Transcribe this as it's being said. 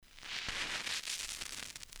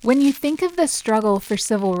When you think of the struggle for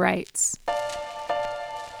civil rights,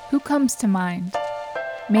 who comes to mind?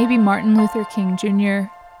 Maybe Martin Luther King Jr.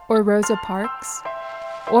 or Rosa Parks?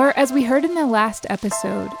 Or, as we heard in the last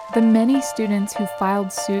episode, the many students who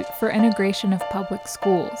filed suit for integration of public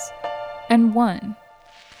schools, and won.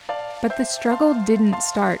 But the struggle didn't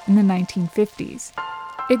start in the 1950s.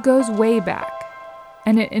 It goes way back,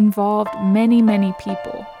 and it involved many, many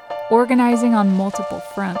people, organizing on multiple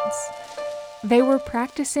fronts. They were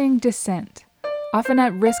practicing dissent, often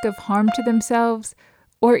at risk of harm to themselves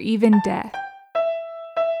or even death.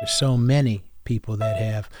 There's so many people that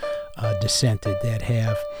have dissented, that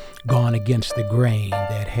have gone against the grain,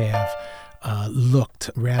 that have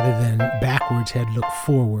looked, rather than backwards, had looked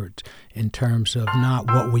forward in terms of not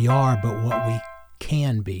what we are, but what we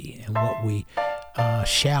can be and what we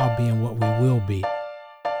shall be and what we will be.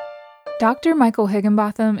 Dr. Michael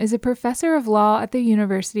Higginbotham is a professor of law at the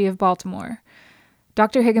University of Baltimore.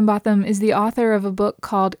 Dr. Higginbotham is the author of a book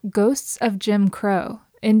called Ghosts of Jim Crow: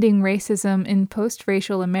 Ending Racism in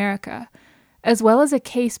Post-Racial America, as well as a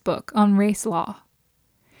case book on race law.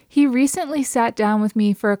 He recently sat down with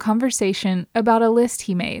me for a conversation about a list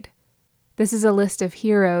he made. This is a list of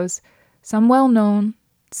heroes, some well-known,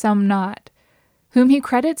 some not, whom he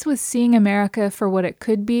credits with seeing America for what it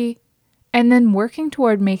could be, and then working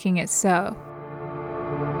toward making it so.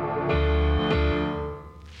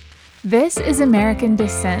 This is American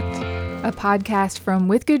Dissent, a podcast from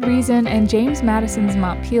With Good Reason and James Madison's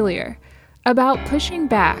Montpelier about pushing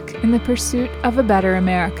back in the pursuit of a better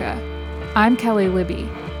America. I'm Kelly Libby.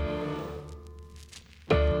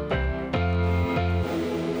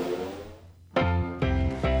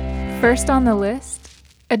 First on the list,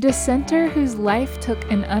 a dissenter whose life took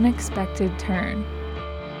an unexpected turn.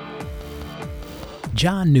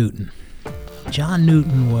 John Newton. John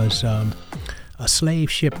Newton was a slave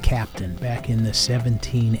ship captain back in the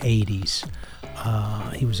 1780s.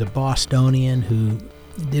 He was a Bostonian who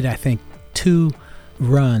did, I think, 2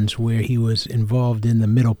 runs where he was involved in the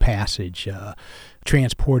Middle Passage,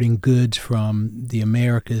 transporting goods from the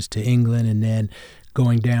Americas to England and then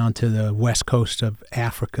going down to the west coast of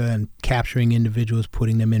Africa and capturing individuals,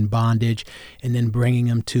 putting them in bondage, and then bringing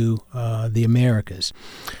them to the Americas.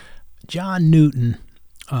 John Newton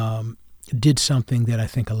did something that I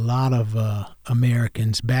think a lot of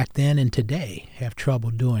Americans back then and today have trouble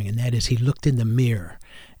doing, and that is he looked in the mirror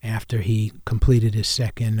after he completed his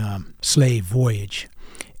second slave voyage,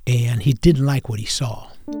 and he didn't like what he saw.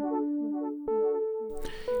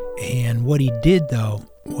 And what he did, though,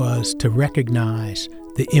 was to recognize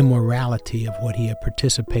the immorality of what he had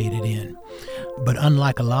participated in. But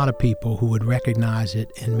unlike a lot of people who would recognize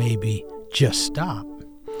it and maybe just stop,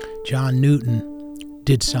 John Newton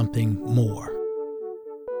did something more.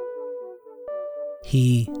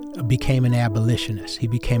 He became an abolitionist. He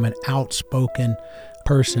became an outspoken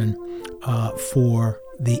person for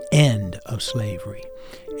the end of slavery.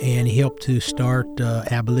 And he helped to start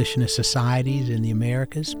abolitionist societies in the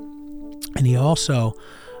Americas. And he also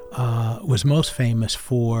was most famous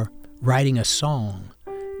for writing a song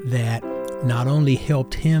that not only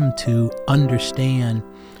helped him to understand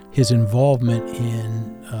his involvement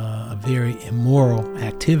in a very immoral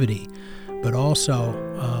activity, but also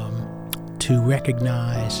to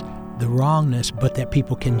recognize the wrongness, but that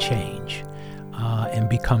people can change and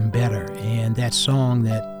become better. And that song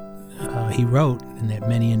that he wrote, and that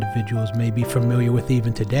many individuals may be familiar with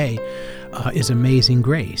even today, is Amazing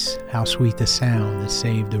Grace. How sweet the sound that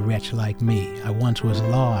saved a wretch like me. I once was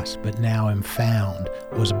lost, but now am found.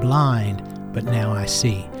 Was blind, but now I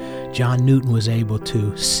see. John Newton was able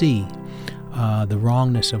to see the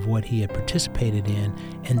wrongness of what he had participated in,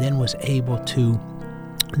 and then was able to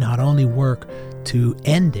not only work to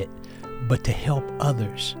end it, but to help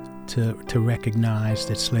others to recognize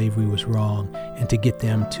that slavery was wrong and to get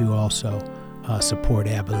them to also support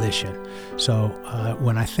abolition. So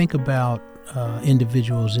when I think about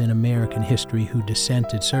individuals in American history who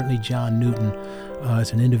dissented, certainly John Newton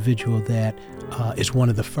is an individual that is one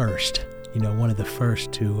of the first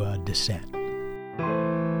to dissent.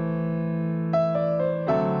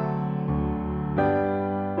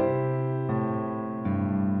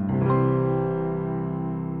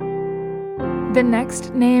 The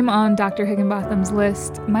next name on Dr. Higginbotham's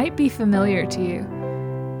list might be familiar to you,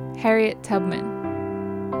 Harriet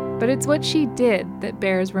Tubman. But it's what she did that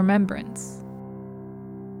bears remembrance.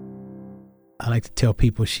 I like to tell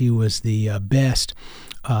people she was the best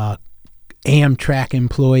Amtrak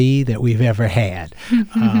employee that we've ever had.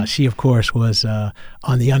 She, of course, was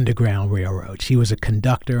on the Underground Railroad. She was a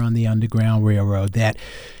conductor on the Underground Railroad, that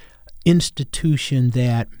institution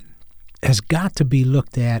that has got to be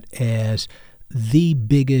looked at as the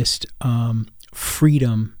biggest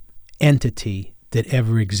freedom entity that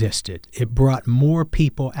ever existed. It brought more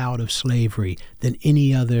people out of slavery than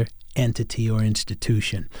any other entity or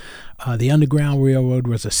institution. The Underground Railroad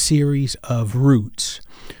was a series of routes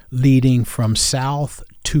leading from south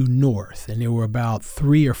to north, and there were about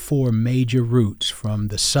 3 or 4 major routes from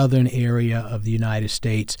the southern area of the United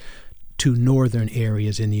States to northern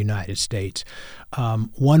areas in the United States.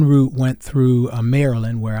 One route went through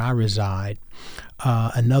Maryland, where I reside.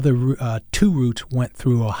 Another 2 routes went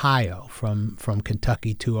through Ohio, from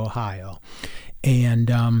Kentucky to Ohio.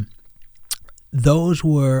 And those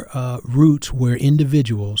were routes where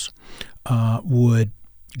individuals would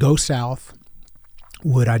go south,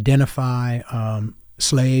 would identify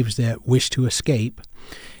slaves that wished to escape,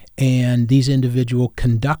 and these individual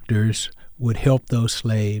conductors would help those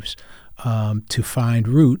slaves to find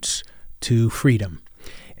routes to freedom.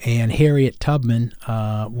 And Harriet Tubman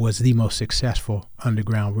was the most successful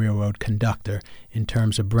Underground Railroad conductor in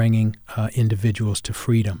terms of bringing individuals to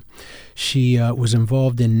freedom. She was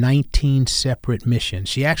involved in 19 separate missions.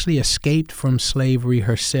 She actually escaped from slavery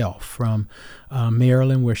herself, from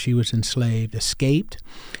Maryland, where she was enslaved, escaped,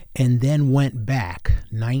 and then went back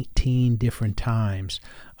 19 different times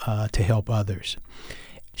to help others.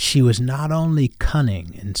 She was not only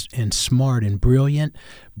cunning and smart and brilliant,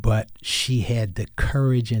 but she had the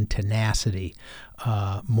courage and tenacity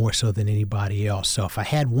more so than anybody else. So if I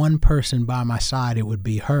had one person by my side, it would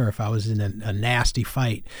be her if I was in a nasty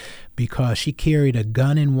fight, because she carried a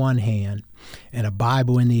gun in one hand and a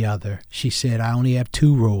Bible in the other. She said, I only have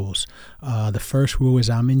 2 rules. The first rule is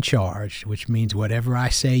I'm in charge, which means whatever I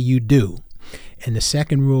say, you do. And the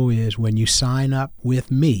second rule is when you sign up with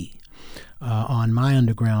me, on my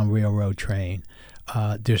Underground Railroad train,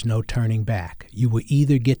 there's no turning back. You will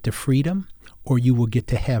either get to freedom or you will get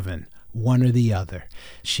to heaven, one or the other.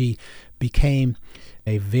 She became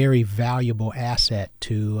a very valuable asset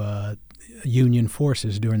to Union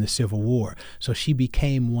forces during the Civil War. So she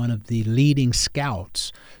became one of the leading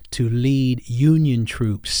scouts to lead Union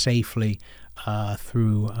troops safely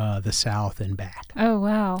through the South and back. Oh,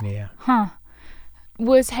 wow. Yeah. Huh.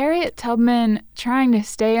 Was Harriet Tubman trying to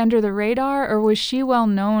stay under the radar, or was she well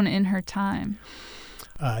known in her time?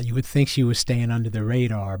 You would think she was staying under the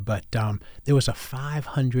radar, but there was a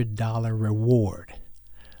 $500 reward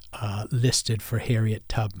listed for Harriet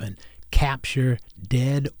Tubman. Capture,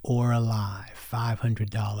 dead or alive,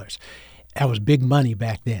 $500. That was big money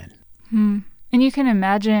back then. And you can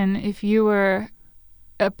imagine if you were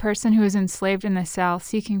a person who was enslaved in the South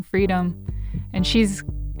seeking freedom, and she's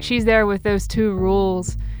there with those 2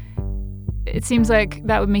 rules. It seems like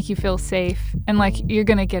that would make you feel safe and like you're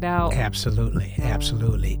going to get out. Absolutely,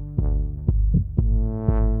 absolutely.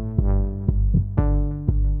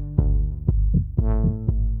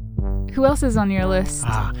 Who else is on your list?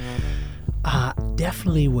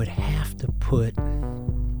 Definitely would have to put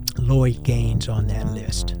Lloyd Gaines on that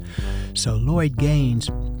list. So Lloyd Gaines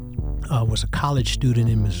was a college student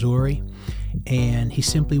in Missouri, and he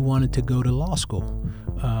simply wanted to go to law school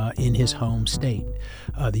in his home state.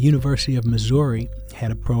 The University of Missouri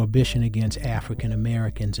had a prohibition against African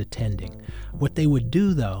Americans attending. What they would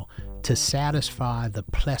do, though, to satisfy the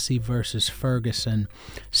Plessy versus Ferguson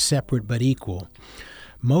separate but equal,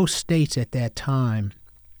 most states at that time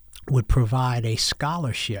would provide a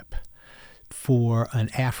scholarship for an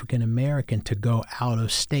African American to go out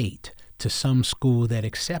of state to some school that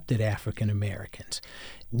accepted African Americans.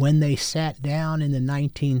 When they sat down in the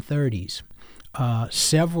 1930s,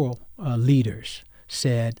 several leaders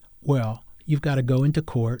said, well, you've got to go into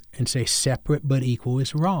court and say separate but equal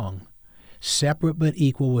is wrong. Separate but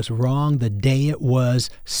equal was wrong the day it was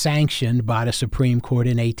sanctioned by the Supreme Court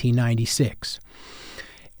in 1896.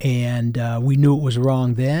 And we knew it was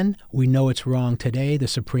wrong then. We know it's wrong today. The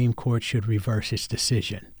Supreme Court should reverse its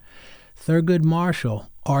decision. Thurgood Marshall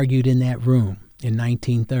argued in that room in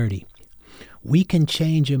 1930. We can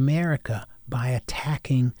change America by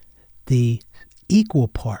attacking the equal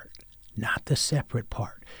part, not the separate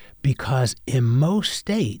part, because in most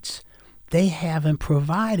states, they haven't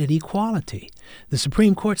provided equality. The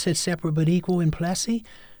Supreme Court said separate but equal in Plessy,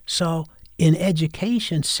 so in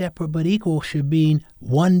education, separate but equal should mean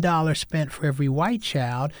 $1 spent for every white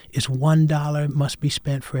child is $1 must be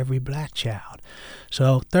spent for every black child.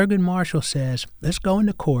 So Thurgood Marshall says, let's go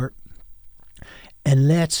into court and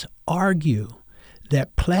let's argue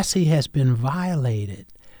that Plessy has been violated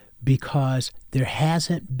because there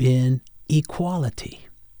hasn't been equality.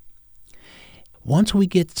 Once we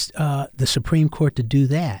get the Supreme Court to do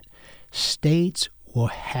that, states will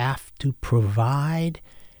have to provide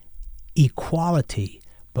equality,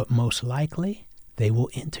 but most likely they will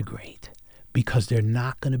integrate because they're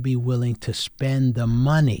not going to be willing to spend the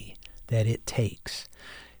money that it takes.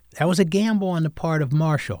 That was a gamble on the part of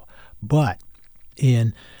Marshall. But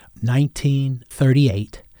in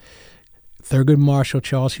 1938, Thurgood Marshall,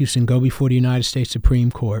 Charles Houston go before the United States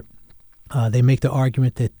Supreme Court. They make the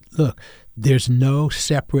argument that, look, there's no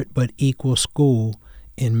separate but equal school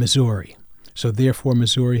in Missouri. So therefore,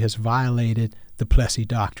 Missouri has violated the Plessy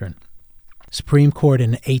Doctrine. Supreme Court,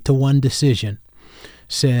 in an 8-1 decision,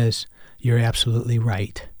 says, you're absolutely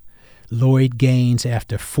right. Lloyd Gaines,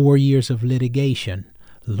 after 4 years of litigation,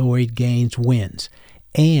 Lloyd Gaines wins.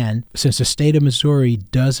 And since the state of Missouri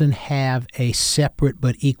doesn't have a separate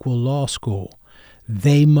but equal law school,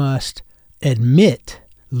 they must admit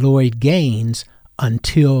Lloyd Gaines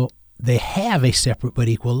until they have a separate but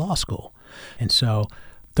equal law school. And so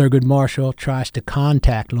Thurgood Marshall tries to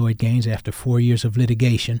contact Lloyd Gaines after 4 years of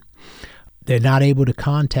litigation. They're not able to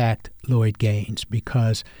contact Lloyd Gaines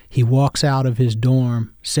because he walks out of his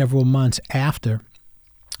dorm several months after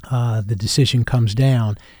the decision comes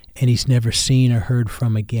down, and he's never seen or heard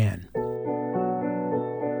from again.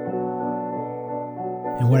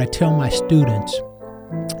 And what I tell my students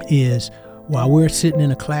is, while we're sitting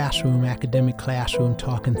in a classroom, academic classroom,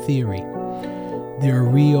 talking theory, there are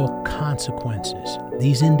real consequences.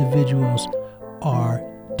 These individuals are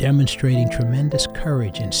demonstrating tremendous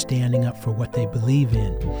courage in standing up for what they believe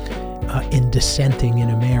in dissenting in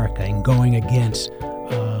America and going against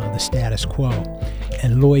the status quo.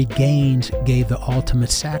 And Lloyd Gaines gave the ultimate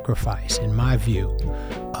sacrifice, in my view,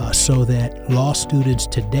 so that law students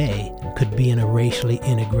today could be in a racially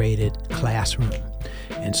integrated classroom.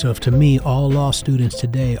 And so to me, all law students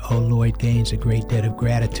today owe Lloyd Gaines a great debt of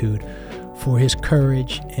gratitude for his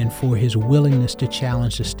courage and for his willingness to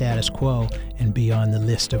challenge the status quo and be on the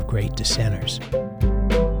list of great dissenters.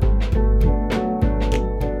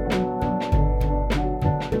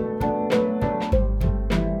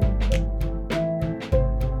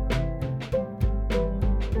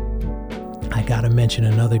 I got to mention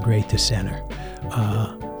another great dissenter,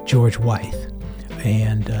 George Wythe.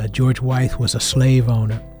 And George Wythe was a slave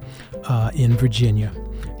owner in Virginia.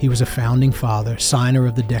 He was a founding father, signer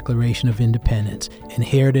of the Declaration of Independence,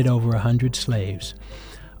 inherited over 100 slaves,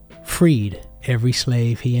 freed every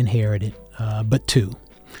slave he inherited, but 2,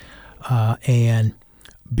 and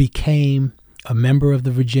became a member of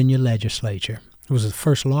the Virginia legislature. He was the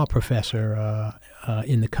first law professor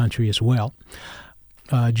in the country as well.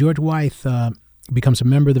 George Wythe becomes a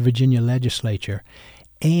member of the Virginia legislature,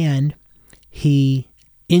 and he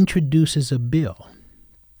introduces a bill,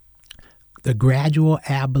 the Gradual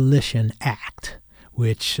Abolition Act,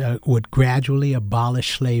 which would gradually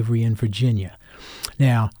abolish slavery in Virginia.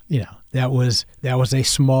 Now, that was a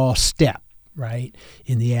small step, right,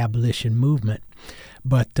 in the abolition movement.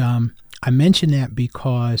 But I mention that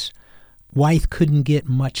because Wythe couldn't get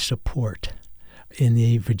much support in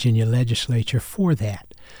the Virginia legislature for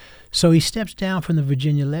that. So he steps down from the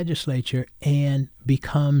Virginia legislature and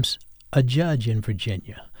becomes a judge in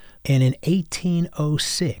Virginia. And in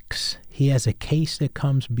 1806, he has a case that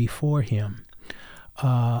comes before him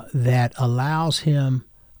that allows him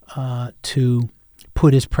to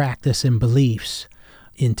put his practice and beliefs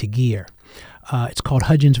into gear. It's called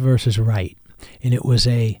Hudgens versus Wright, and it was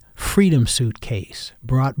a freedom suit case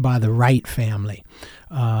brought by the Wright family,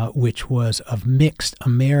 which was of mixed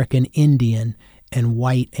American Indian and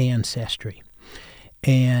white ancestry.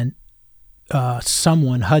 And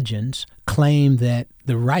someone, Hudgens, claimed that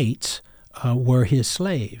the Wrights were his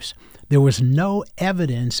slaves. There was no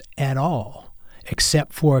evidence at all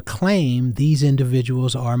except for a claim, these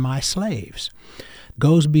individuals are my slaves.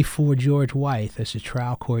 Goes before George Wythe as a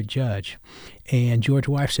trial court judge. And George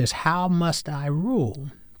Wythe says, how must I rule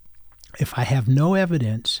if I have no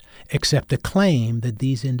evidence except a claim that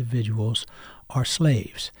these individuals are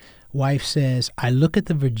slaves? Wythe says, I look at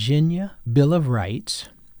the Virginia Bill of Rights,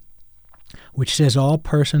 which says all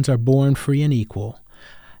persons are born free and equal.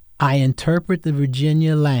 I interpret the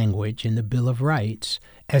Virginia language in the Bill of Rights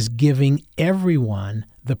as giving everyone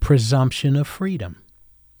the presumption of freedom.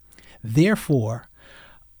 Therefore,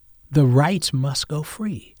 the rights must go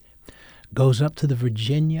free. Goes up to the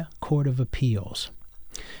Virginia Court of Appeals.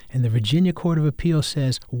 And the Virginia Court of Appeals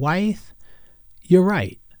says, Wythe, you're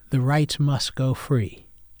right. The rights must go free.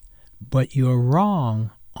 But you're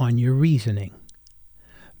wrong on your reasoning.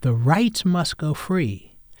 The rights must go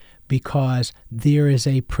free because there is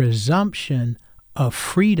a presumption of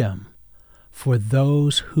freedom for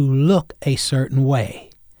those who look a certain way.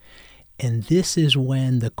 And this is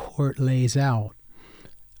when the court lays out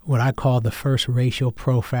what I call the first racial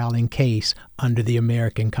profiling case under the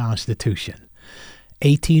American Constitution.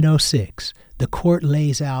 1806, the court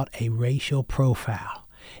lays out a racial profile,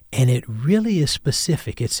 and it really is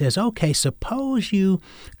specific. It says, okay, suppose you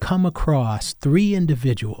come across 3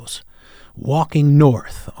 individuals walking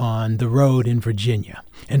north on the road in Virginia,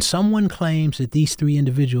 and someone claims that these 3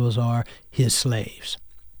 individuals are his slaves.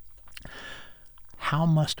 How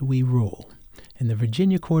must we rule? And the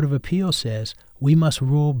Virginia Court of Appeal says we must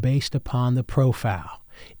rule based upon the profile.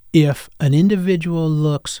 If an individual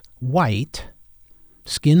looks white,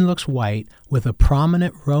 skin looks white, with a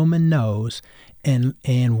prominent Roman nose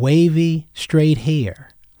and wavy, straight hair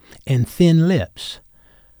and thin lips,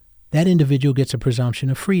 that individual gets a presumption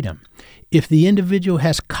of freedom. If the individual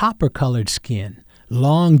has copper-colored skin,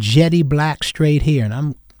 long, jetty, black, straight hair, and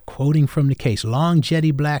I'm quoting from the case, long,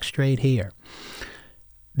 jetty, black, straight hair,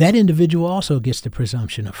 that individual also gets the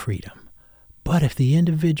presumption of freedom. But if the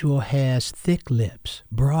individual has thick lips,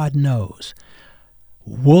 broad nose,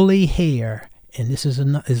 woolly hair, and this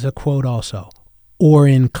is a quote also, or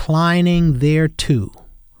inclining thereto,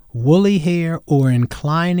 woolly hair or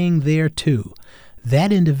inclining thereto,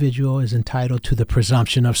 that individual is entitled to the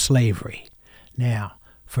presumption of slavery. Now,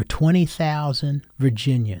 for 20,000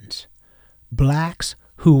 Virginians, blacks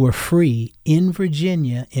who were free in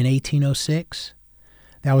Virginia in 1806,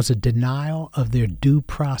 that was a denial of their due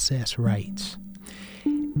process rights.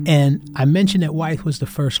 And I mentioned that Wythe was the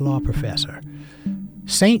first law professor.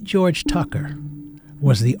 St. George Tucker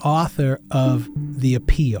was the author of the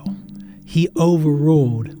appeal. He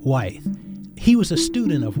overruled Wythe. He was a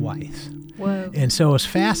student of Wythe. Whoa. And so it's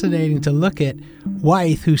fascinating to look at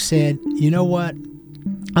Wythe, who said, you know what?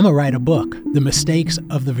 I'm going to write a book, The Mistakes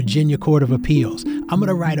of the Virginia Court of Appeals. I'm going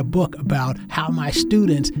to write a book about how my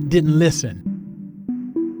students didn't listen.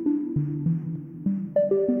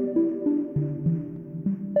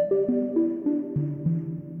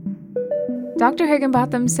 Dr.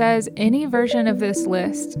 Higginbotham says any version of this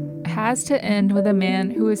list has to end with a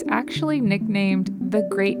man who is actually nicknamed the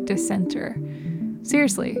Great Dissenter.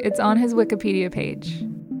 Seriously, it's on his Wikipedia page.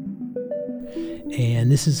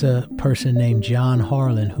 And this is a person named John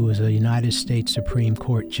Harlan, who is a United States Supreme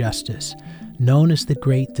Court Justice, known as the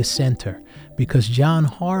Great Dissenter, because John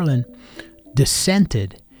Harlan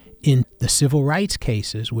dissented in the civil rights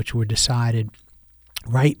cases, which were decided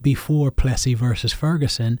right before Plessy versus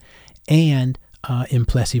Ferguson, and in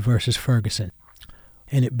Plessy versus Ferguson.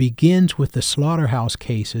 And it begins with the slaughterhouse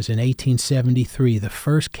cases in 1873, the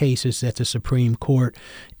first cases that the Supreme Court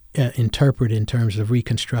interpreted in terms of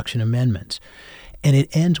Reconstruction amendments. And it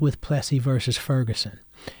ends with Plessy versus Ferguson.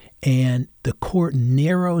 And the court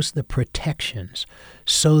narrows the protections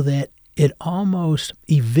so that it almost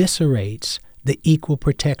eviscerates the Equal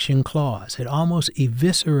Protection Clause. It almost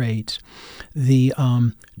eviscerates the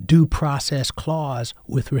Due Process Clause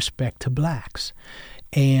with respect to blacks.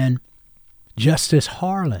 And Justice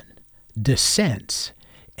Harlan dissents,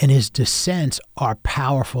 and his dissents are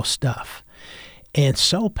powerful stuff. And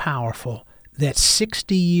so powerful that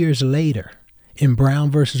 60 years later, in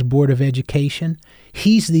Brown versus Board of Education,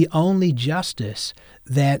 he's the only justice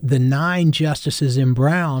that the 9 justices in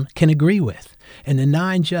Brown can agree with. And the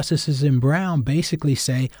 9 justices in Brown basically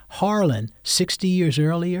say, Harlan, 60 years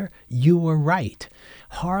earlier, you were right.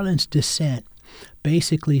 Harlan's dissent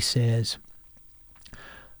basically says,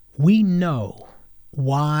 we know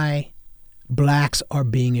why blacks are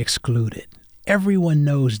being excluded. Everyone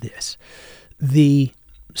knows this. The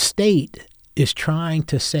state is trying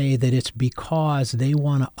to say that it's because they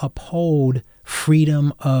want to uphold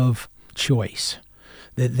freedom of choice,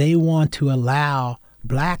 that they want to allow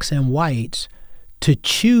blacks and whites to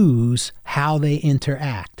choose how they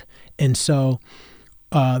interact. And so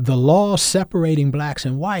the laws separating blacks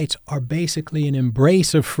and whites are basically an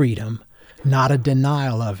embrace of freedom, not a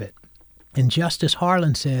denial of it. And Justice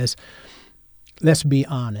Harlan says, let's be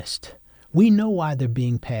honest. We know why they're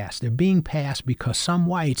being passed. They're being passed because some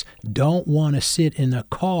whites don't want to sit in a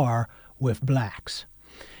car with blacks.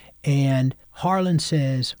 And Harlan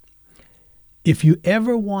says, if you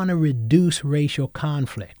ever want to reduce racial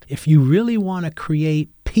conflict, if you really want to create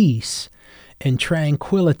peace and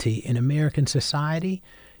tranquility in American society,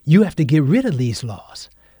 you have to get rid of these laws.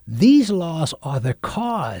 These laws are the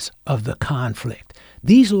cause of the conflict.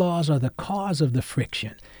 These laws are the cause of the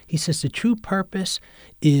friction. He says the true purpose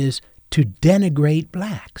is to denigrate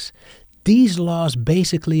blacks. These laws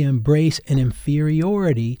basically embrace an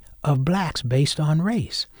inferiority of blacks based on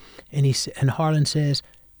race. And Harlan says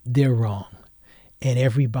they're wrong, and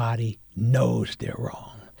everybody knows they're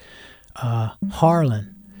wrong.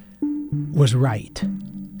 Harlan was right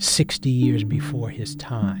 60 years before his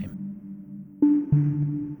time.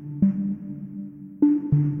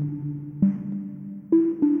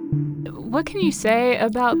 What can you say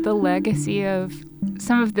about the legacy of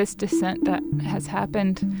some of this dissent that has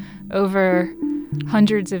happened over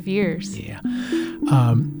hundreds of years? Yeah.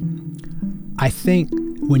 I think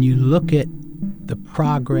when you look at the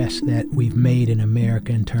progress that we've made in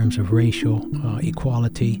America in terms of racial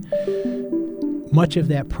equality, much of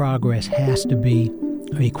that progress has to be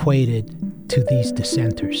equated to these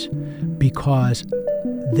dissenters, because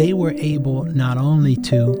they were able not only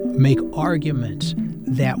to make arguments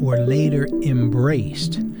that were later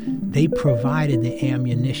embraced, they provided the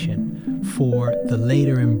ammunition for the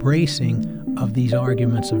later embracing of these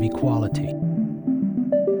arguments of equality.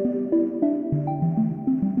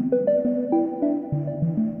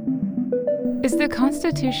 Is the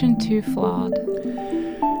Constitution too flawed?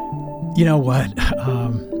 You know what?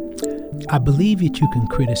 I believe that you can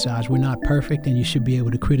criticize. We're not perfect, and you should be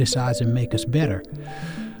able to criticize and make us better.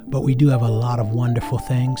 But we do have a lot of wonderful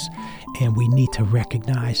things, and we need to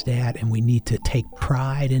recognize that, and we need to take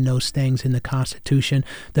pride in those things in the Constitution.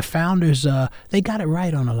 The founders, they got it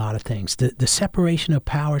right on a lot of things. The separation of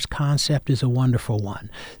powers concept is a wonderful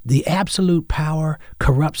one. The absolute power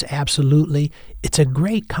corrupts absolutely. It's a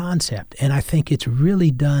great concept, and I think it's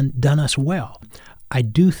really done us well. I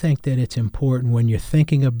do think that it's important when you're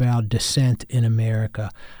thinking about dissent in America,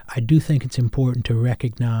 I do think it's important to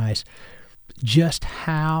recognize just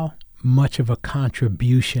how much of a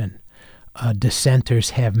contribution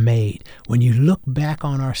dissenters have made. When you look back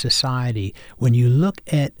on our society, when you look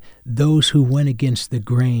at those who went against the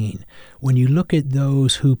grain, when you look at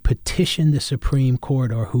those who petitioned the Supreme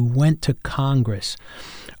Court or who went to Congress,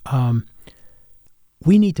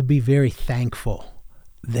 we need to be very thankful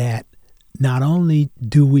that not only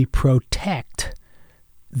do we protect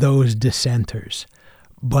those dissenters,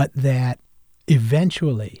 but that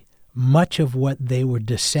eventually much of what they were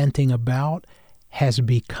dissenting about has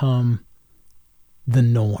become the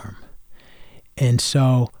norm. And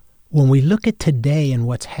so when we look at today and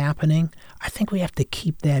what's happening, I think we have to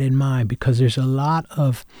keep that in mind, because there's a lot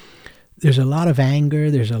of anger,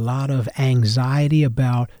 there's a lot of anxiety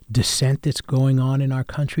about dissent that's going on in our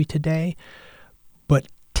country today. But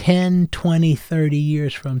 10, 20, 30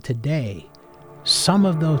 years from today, some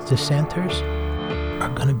of those dissenters are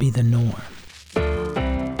going to be the norm.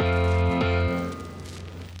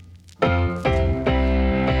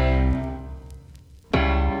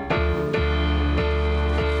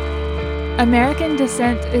 American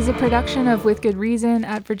Dissent is a production of With Good Reason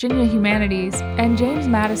at Virginia Humanities and James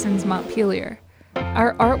Madison's Montpelier.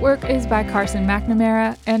 Our artwork is by Carson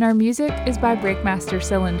McNamara, and our music is by Breakmaster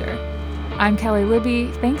Cylinder. I'm Kelly Libby.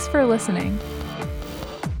 Thanks for listening.